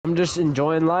I'm just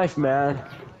enjoying life, man.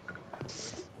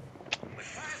 Once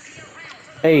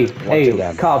Hey,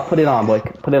 again. Kyle, put it on, boy.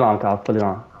 Put it on, Kyle. Put it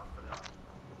on.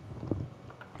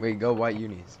 Wait, go white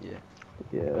unis. Yeah.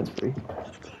 Yeah, that's free.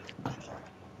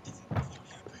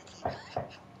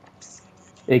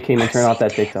 Hey, Cayman, turn off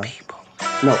that TikTok.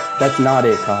 No, that's not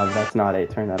it, Cobb. That's not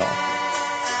it. Turn that off.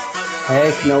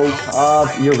 Heck no, Cobb.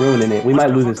 You're ruining it. We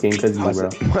might lose this game because of you, bro.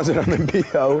 Was it on the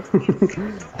BO?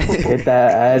 Get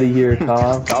that out of here,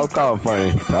 Cobb. That was kind of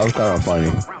funny. That was kind of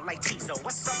funny.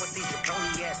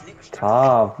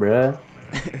 Cobb, bruh.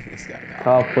 This guy got me.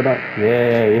 Cobb, put on.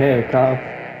 Yeah, Cobb.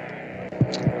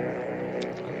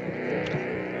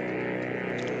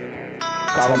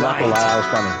 God, I'm not gonna lie, that was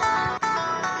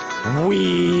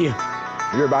funny.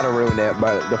 You're about to ruin it,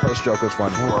 but the first joke was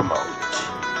funny.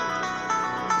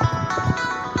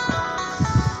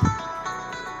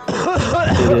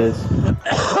 It is.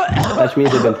 That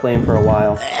means they've been playing for a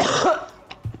while.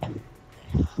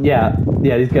 Yeah,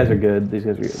 these guys are good. These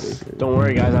guys are good. Don't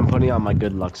worry, guys. I'm putting on my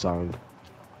good luck song.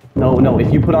 No.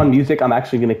 If you put on music, I'm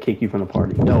actually gonna kick you from the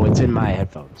party. No, it's in my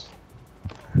headphones.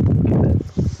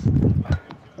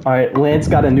 All right, Lance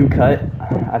got a new cut.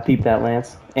 I peeped that,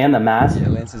 Lance, and the mask. Yeah,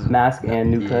 Lance is Mask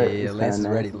and new cut. Yeah, Lance is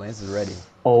ready. Lance is ready.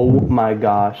 Oh my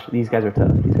gosh, these guys are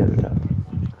tough.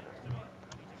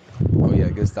 Oh yeah,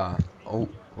 good stop. Oh,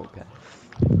 okay.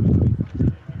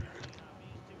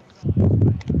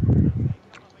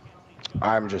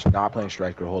 I'm just not playing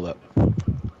striker. Hold up.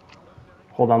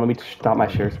 Hold on, let me stop my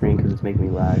share screen because it's making me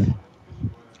lag.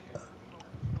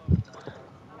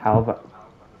 How have I...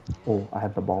 Oh, I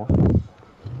have the ball.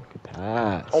 Good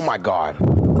pass. Oh my god.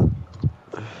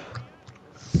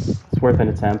 It's worth an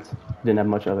attempt. Didn't have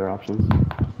much other options.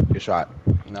 Good shot.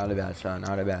 Not a bad shot.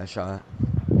 Not a bad shot.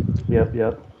 Yep.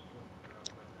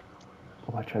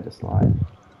 Oh, I tried to slide.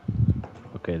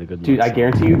 Okay, the good. Dude, luck I song.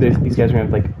 guarantee you these guys are gonna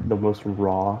have like the most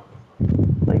raw,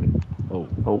 like, Oh.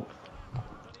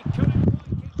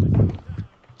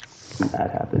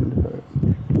 That happened, but...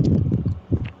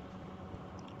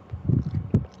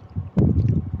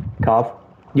 Cough.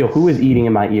 Yo, who is eating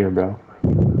in my ear, bro?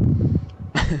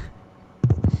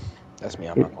 That's me,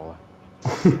 I'm not gonna lie.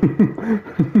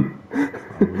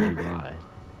 Why would you lie?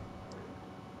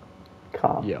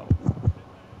 Cough. Yo.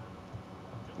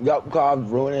 Yup, God,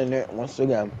 ruining it once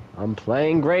again. I'm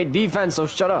playing great defense, so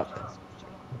shut up.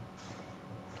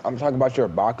 I'm talking about your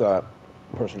Ibaka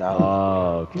personality.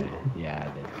 Oh, okay. Yeah,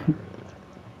 I did.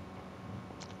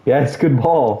 Yeah, it's good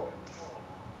ball.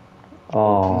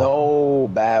 Oh. No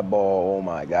bad ball. Oh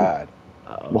my god.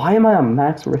 Why am I on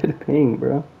max red ping,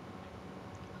 bro?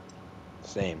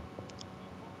 Same.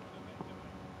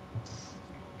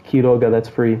 Quiroga, that's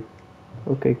free.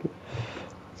 Okay.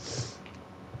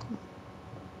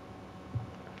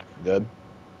 Good.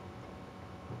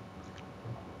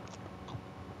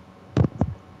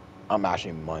 I'm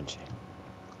actually munching.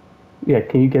 Yeah,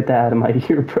 can you get that out of my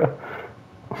ear, bro?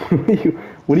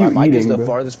 What are you My mic is eating, the bro?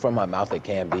 farthest from my mouth it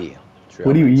can be.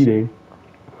 What are you eating?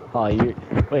 Oh, you.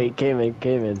 Wait, Cayman.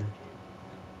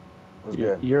 What's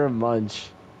good? You're a munch.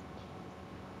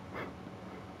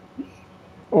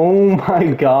 Oh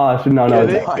my gosh! No. Get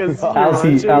it? 'Cause you're Alcy,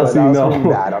 munching? Alcy, That was no. pretty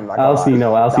bad, I'm not gonna Alcy, lie.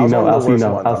 no. That Alcy, was no. one of the Alcy, worst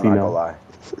no. ones, I'm Alcy, not no. gonna lie.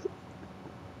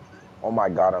 Oh my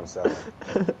god, I'm selling.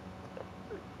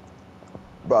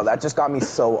 Bro, that just got me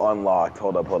so unlocked.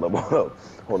 Hold up.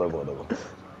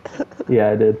 Yeah,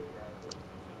 I did.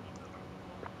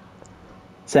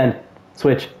 Send.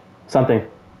 Switch. Something.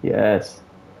 Yes.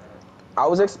 I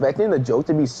was expecting the joke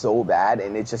to be so bad,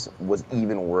 and it just was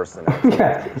even worse than I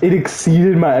Yeah, it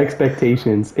exceeded my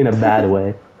expectations in a bad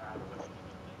way.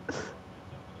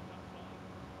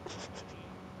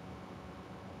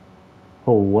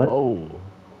 Oh, what? Oh.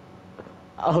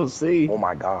 I'll see. Oh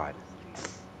my god.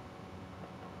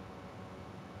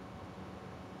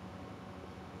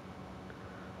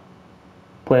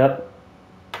 Play up.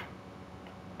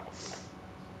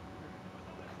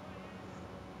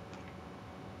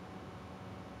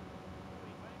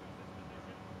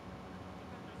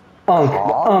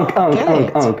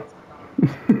 Unk.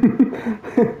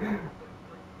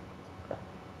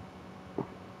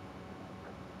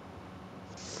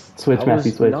 Switch, I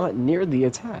Matthew, was switch. not near the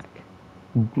attack.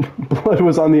 Blood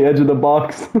was on the edge of the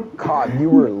box. God, you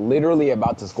were literally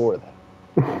about to score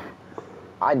that.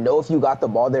 I know if you got the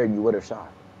ball there, you would have shot.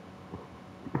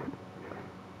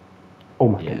 Oh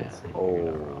my Yeah. goodness.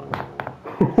 Oh.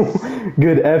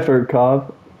 Good effort,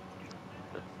 Cobb.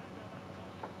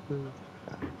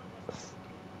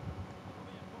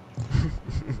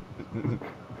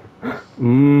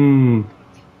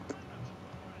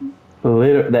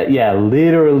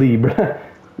 Literally, bro.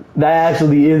 That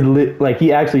actually is lit. Like,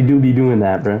 he actually do be doing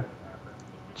that, bro.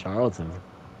 Charlton.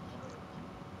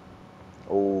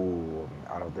 Oh,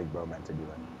 I don't think bro meant to do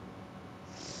that.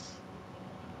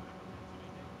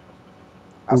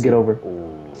 We'll get over.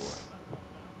 Oh,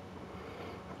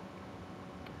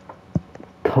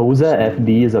 Koza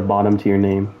FD is a bottom tier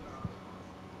name.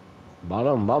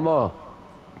 Bottom, mama.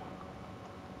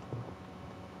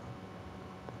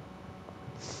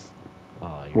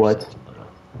 Oh, you're What? such a little.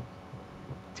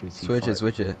 Switch it,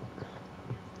 switch it.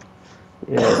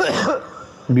 Yes.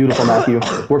 Beautiful, Matthew.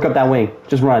 Work up that wing.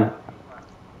 Just run.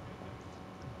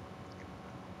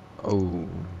 Oh.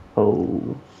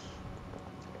 Oh.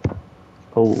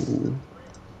 Oh.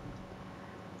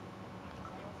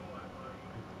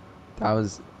 That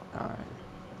was. Alright.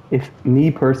 If me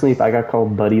personally, if I got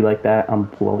called buddy like that, I'm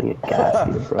blowing a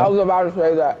gasket, I was bro. about to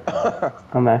say that.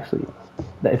 I'm actually.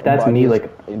 If that's Buddy me, is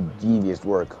like, in devious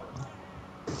work.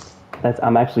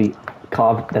 I'm actually.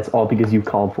 That's all because you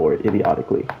called for it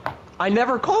idiotically. I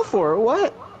never called for it.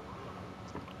 What?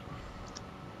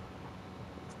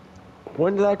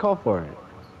 When did I call for it?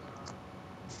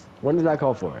 When did I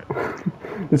call for it?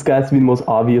 This guy has to be the most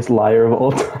obvious liar of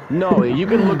all time. No, you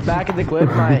can look back at the clip.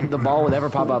 The ball will never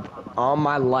pop up on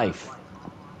my life.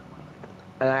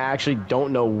 And I actually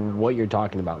don't know what you're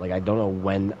talking about. Like, I don't know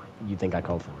when you think I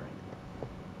called for it.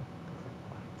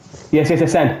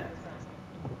 Yes, send.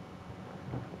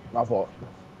 My fault.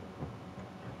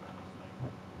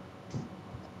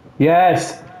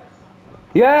 Yes.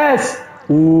 Yes.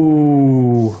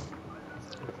 Ooh.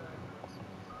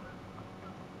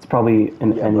 It's probably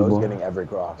an Yeah, any bro's ball. getting every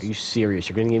cross. Are you serious?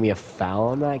 You're going to give me a foul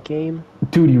on that game?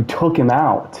 Dude, you took him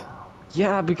out.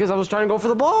 Yeah, because I was trying to go for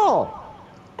the ball.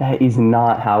 That is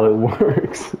not how it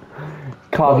works.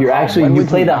 Kov, you're When actually you would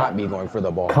play not the be going for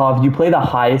the ball. Kov, you play the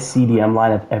highest CDM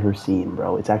line I've ever seen,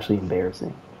 bro. It's actually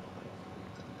embarrassing.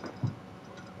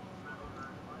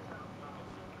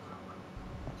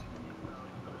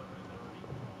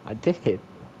 I did.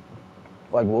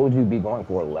 Like, what would you be going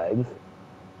for? Legs?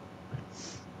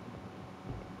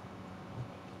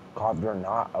 Kov, you're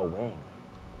not a wing.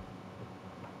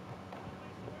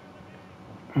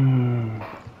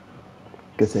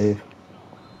 Good save.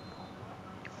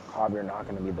 Kov, you're not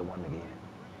going to be the one to get.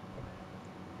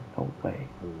 No way.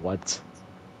 What?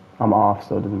 I'm off,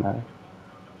 so it doesn't matter.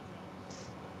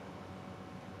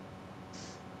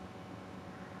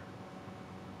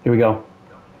 Here we go.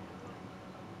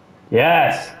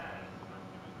 Yes.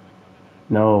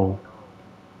 No.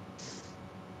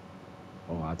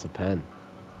 Oh, that's a pen.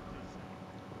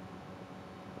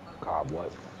 Kov,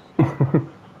 what?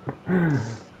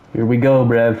 Here we go,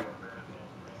 Brev.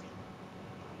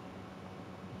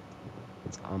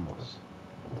 It's almost.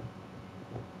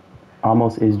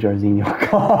 Almost is Jarzinho.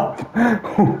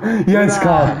 Yes,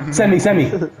 God. Send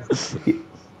me.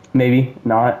 Maybe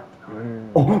not.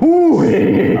 Oh, ooh.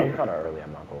 That was kind of early,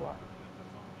 I'm not going to lie.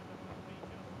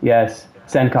 Yes.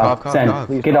 Send, Cobb. Cobb, Send. Cobb.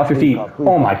 Please, Get Cobb, off your please, feet. Cobb, please,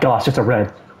 Oh my Cobb. gosh, just a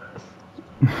red.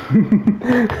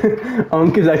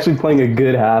 Unk is actually playing a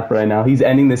good half right now. He's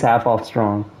ending this half off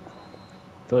strong.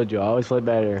 Told you, I always play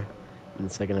better in the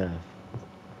second half.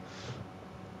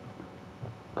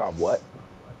 Kov, what?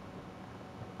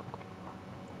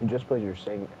 You just said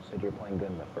you're playing good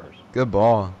in the first. Good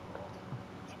ball.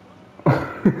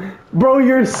 Bro,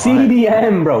 you're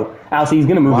CDM, bro. Alcy, he's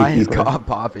gonna move Why his is keeper. Cobb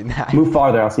popping that? Move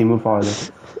farther, Alcy. Move farther.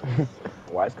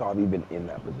 Why is Kov even in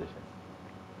that position?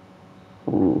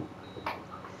 Ooh.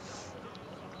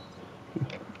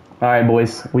 All right,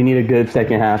 boys. We need a good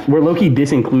second half. We're low-key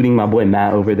disincluding my boy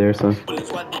Matt over there, so.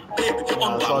 It's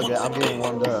all good. I'm getting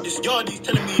warmed up. This Yardy's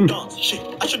telling me dance. Shit,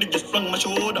 I should have just flung my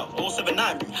shoulder.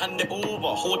 079, hand it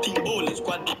over. Whole team bowling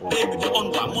squad. Baby,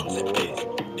 on time, one set pace.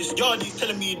 This Yardy's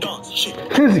telling me dance. Shit.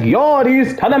 Cause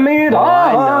Yardy's telling me Oh,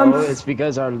 I know. dance. It's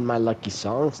because my lucky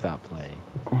song stopped playing.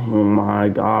 Oh my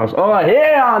gosh. Oh,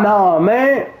 hell no,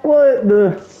 man. What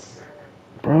the?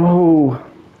 Bro.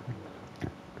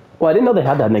 Well, I didn't know they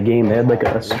had that in the game. They had like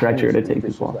a stretcher to take It's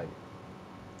just people. like,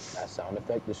 that sound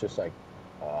effect is just like,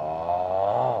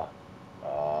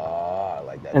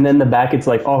 like that. And then the back, it's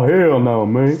like, oh, hell no,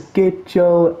 man. Get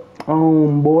your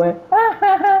own boy.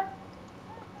 Come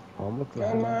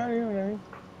on, you know.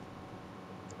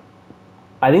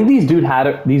 I think these dudes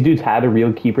had a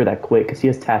real keeper that quit because he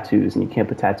has tattoos, and you can't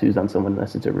put tattoos on someone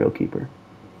unless it's a real keeper.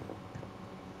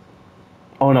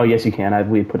 Oh no, yes you can.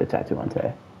 We put a tattoo on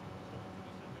Tay.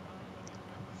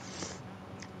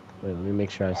 Wait, let me make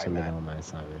sure I Alright, submit Matt. all my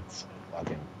assignments. Lock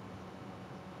in.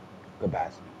 Good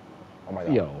pass. Oh my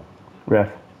god. Yo. Ref.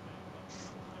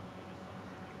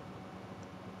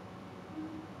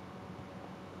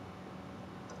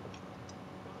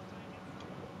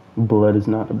 Blood is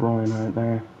not De Bruyne right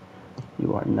there.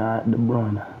 You are not De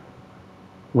Bruyne.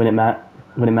 Win it, Matt.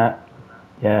 Win it, Matt.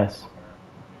 Yes.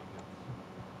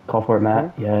 Call for it,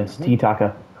 Matt. Yes.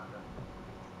 T-Taka.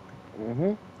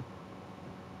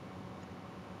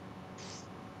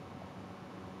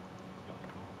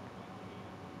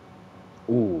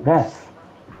 Ooh. Ref.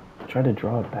 Try to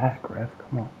draw it back, Ref.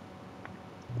 Come on.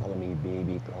 Calling me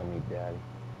baby, calling me daddy.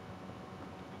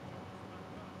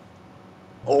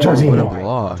 Oh, Jorginho. my.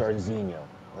 Block. Jorginho.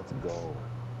 Let's go.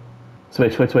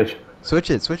 Switch. Switch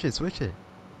it.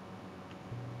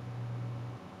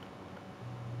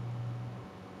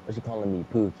 What's she calling me?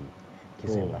 Pookie.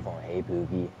 Kissing my phone. Hey,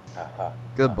 Pookie. Haha.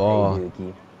 Good ball. Hey,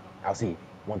 Pookie. I'll see.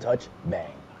 One touch.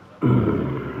 Bang.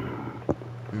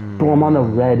 Bro, I'm on the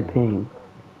red ping.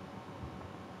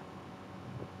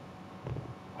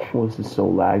 Oh, this is so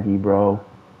laggy, bro.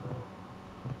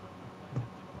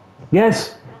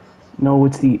 Yes! No,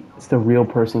 it's the real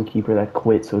person keeper that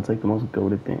quit, so it's like the most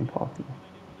goated thing possible.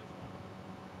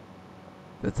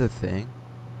 That's a thing.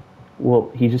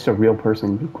 Well, he's just a real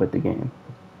person who quit the game.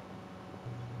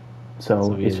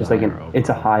 So he it's is just a like higher it's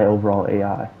a overall. high overall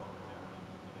AI.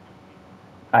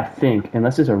 I think,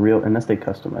 unless they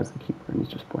customize the keeper and he's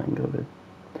just playing goated.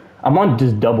 I'm on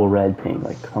just double red ping,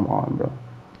 like come on, bro.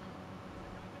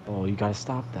 Oh, you gotta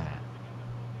stop that.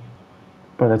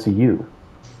 Bro, that's a you.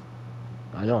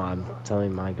 I know. I'm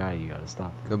telling my guy you gotta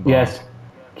stop. Good ball. Yes.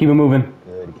 Keep it moving.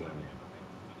 Good game.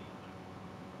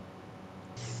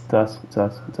 It's us.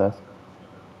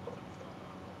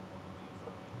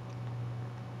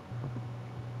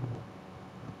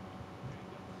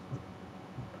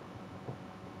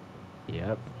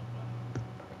 Yep.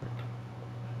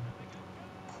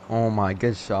 Oh my,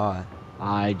 good shot.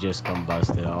 I just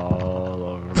combusted all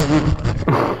over.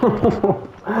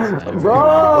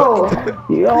 Bro!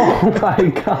 Oh my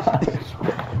gosh.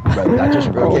 Bro, that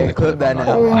just Bro can't clip that now.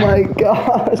 Oh my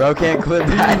gosh. Bro can't clip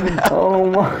that now. Oh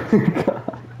my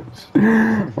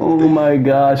gosh. Oh my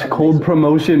gosh. Cold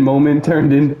promotion moment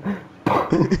turned into.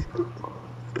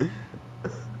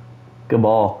 Good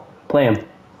ball. Play him.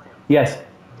 Yes.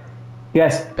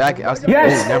 Back. I was,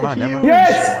 Yes! Oh, never mind.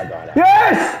 Yes! Oh my God.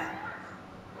 Yes!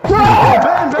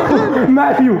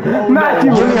 Matthew!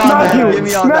 Matthew! Give me on that, Matthew! give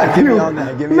me on that, give me on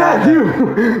that, give me on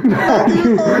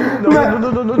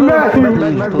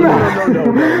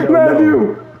that. Matthew!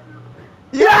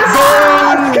 Yes!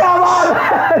 Come on,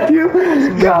 Matthew!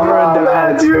 Come on,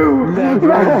 Matthew!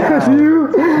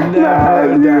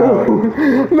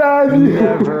 Matthew!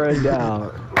 Never a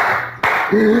doubt.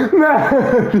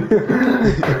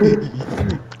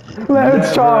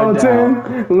 Lance Charlton,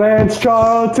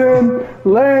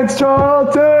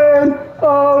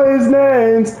 all his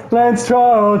names, Lance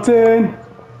Charlton.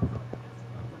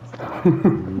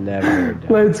 Never a doubt.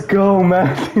 Let's go,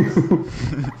 Matthew.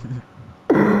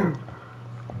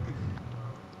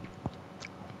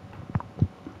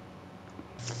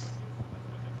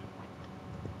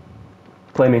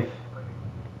 Play me.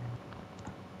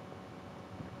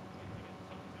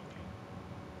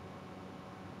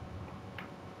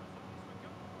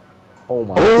 Oh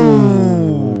my.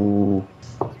 Ooh.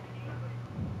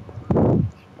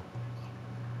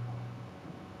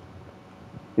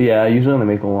 Yeah, I usually only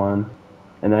make one,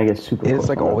 and then I get super close. It's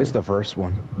like on that. always the first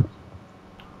one.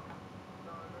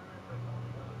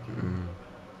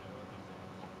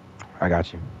 I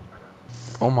got you.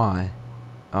 Oh my.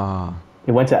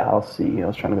 It went to Alcy. I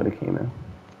was trying to go to Cayman.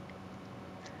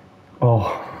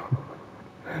 Oh.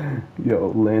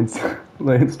 Yo, Lance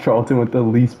Charlton with the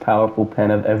least powerful pen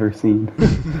I've ever seen.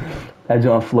 That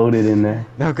John floated in there.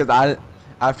 No, because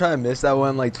after I missed that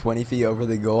one like 20 feet over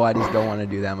the goal, I just don't want to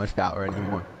do that much power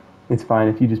anymore. It's fine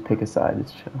if you just pick a side.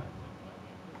 It's chill.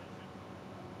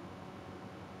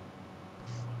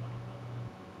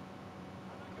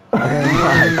 Oh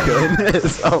my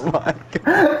goodness. Oh my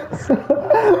god.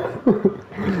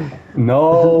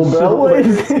 No, bro. What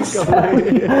is this?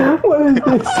 What is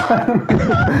this?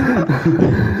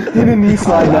 Hit a knee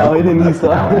slide now. Hit a knee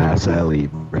slide. Ass Ellie.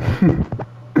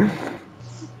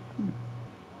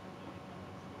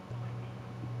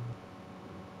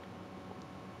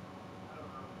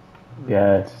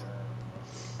 Yes.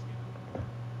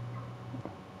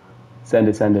 Send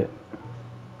it.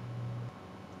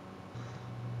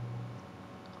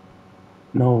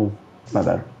 No. My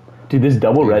bad. Dude, this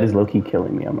double red is low-key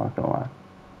killing me, I'm not gonna lie.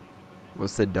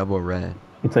 What's the double red?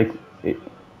 It's like,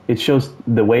 it shows,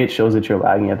 the way it shows that you're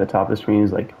lagging at the top of the screen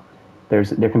is like, there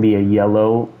can be a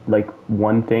yellow, like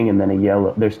one thing, and then a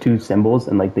yellow, there's two symbols,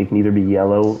 and like they can either be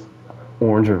yellow,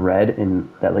 orange, or red, and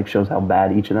that like shows how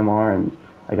bad each of them are, and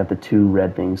I got the two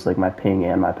red things, like my ping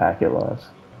and my packet loss.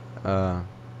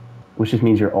 which just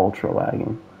means you're ultra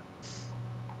lagging.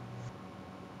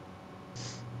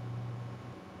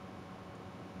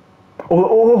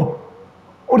 Oh,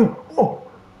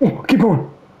 keep going.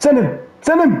 Send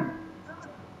him.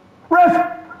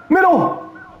 Ref,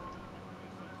 middle.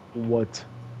 What?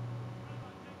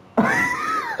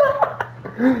 I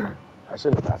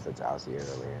should have passed it to Alcy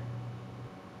earlier.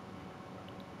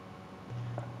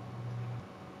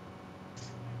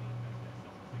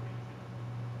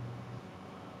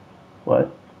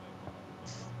 What?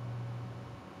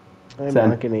 I'm Send.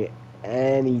 not getting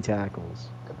any tackles.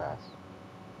 Good pass.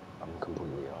 I'm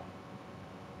completely off.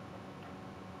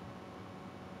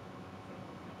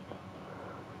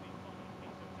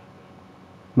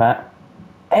 Matt.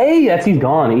 Hey, he's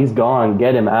gone. He's gone.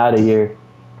 Get him out of here.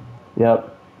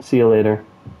 Yep. See you later.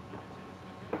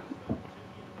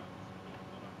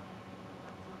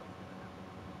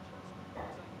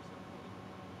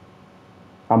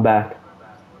 I'm back.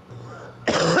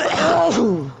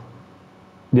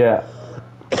 Yeah.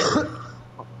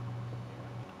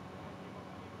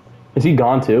 Is he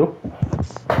gone too?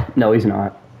 No, he's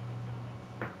not.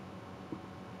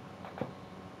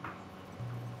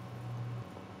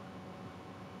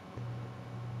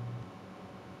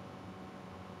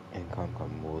 Income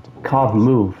come multiple. Kov, ways.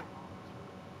 move.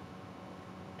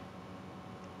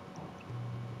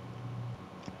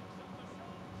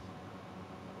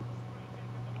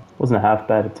 Wasn't a half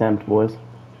bad attempt, boys.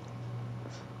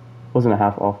 Wasn't a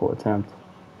half awful attempt.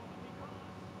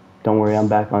 Don't worry, I'm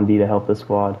back on D to help the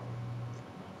squad.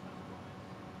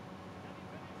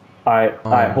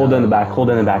 Alright, hold in the back, hold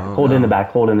in the back, hold in the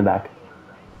back, hold in the back.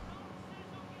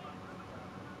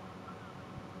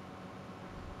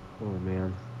 Oh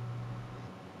man.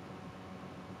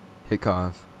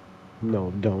 Hickoff.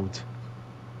 No, don't.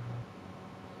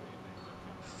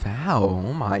 Foul.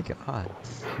 Oh my god.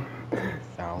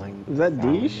 Fouling. Is that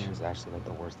fouling Deesh? is actually like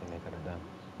the worst thing they could have done.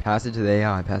 Pass it to the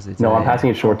AI. Pass it to No, the I'm AI. passing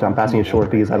it short. I'm passing it short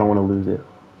because I don't want to lose it.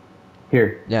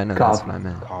 Here. Yeah, no, Kov. that's what I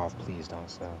meant. Cough, please don't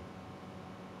sell.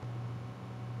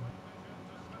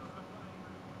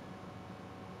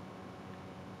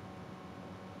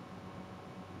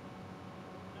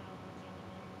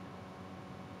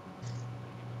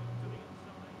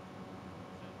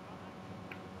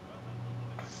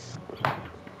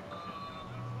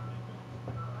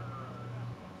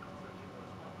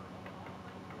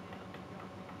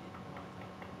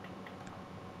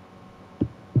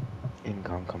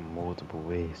 Income come multiple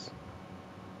ways.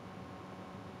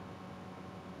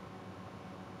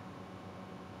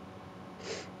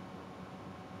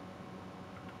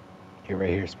 Here, right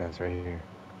here, Spence, right here.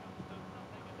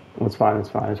 It's fine, it's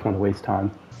fine. I just want to waste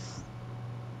time.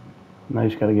 Now you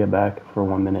just got to get back for a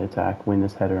 1 minute attack, win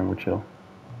this header, and we're chill.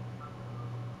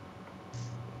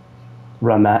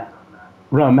 Run, Matt.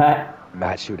 Run, Matt.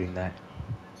 Matt shooting that.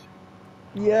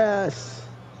 Yes.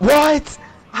 What?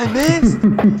 I missed.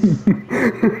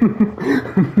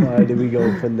 Why did we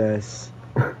go finesse?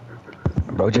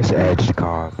 Bro just edged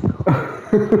Cough.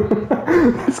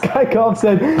 This guy called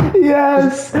said,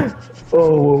 yes!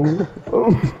 Oh.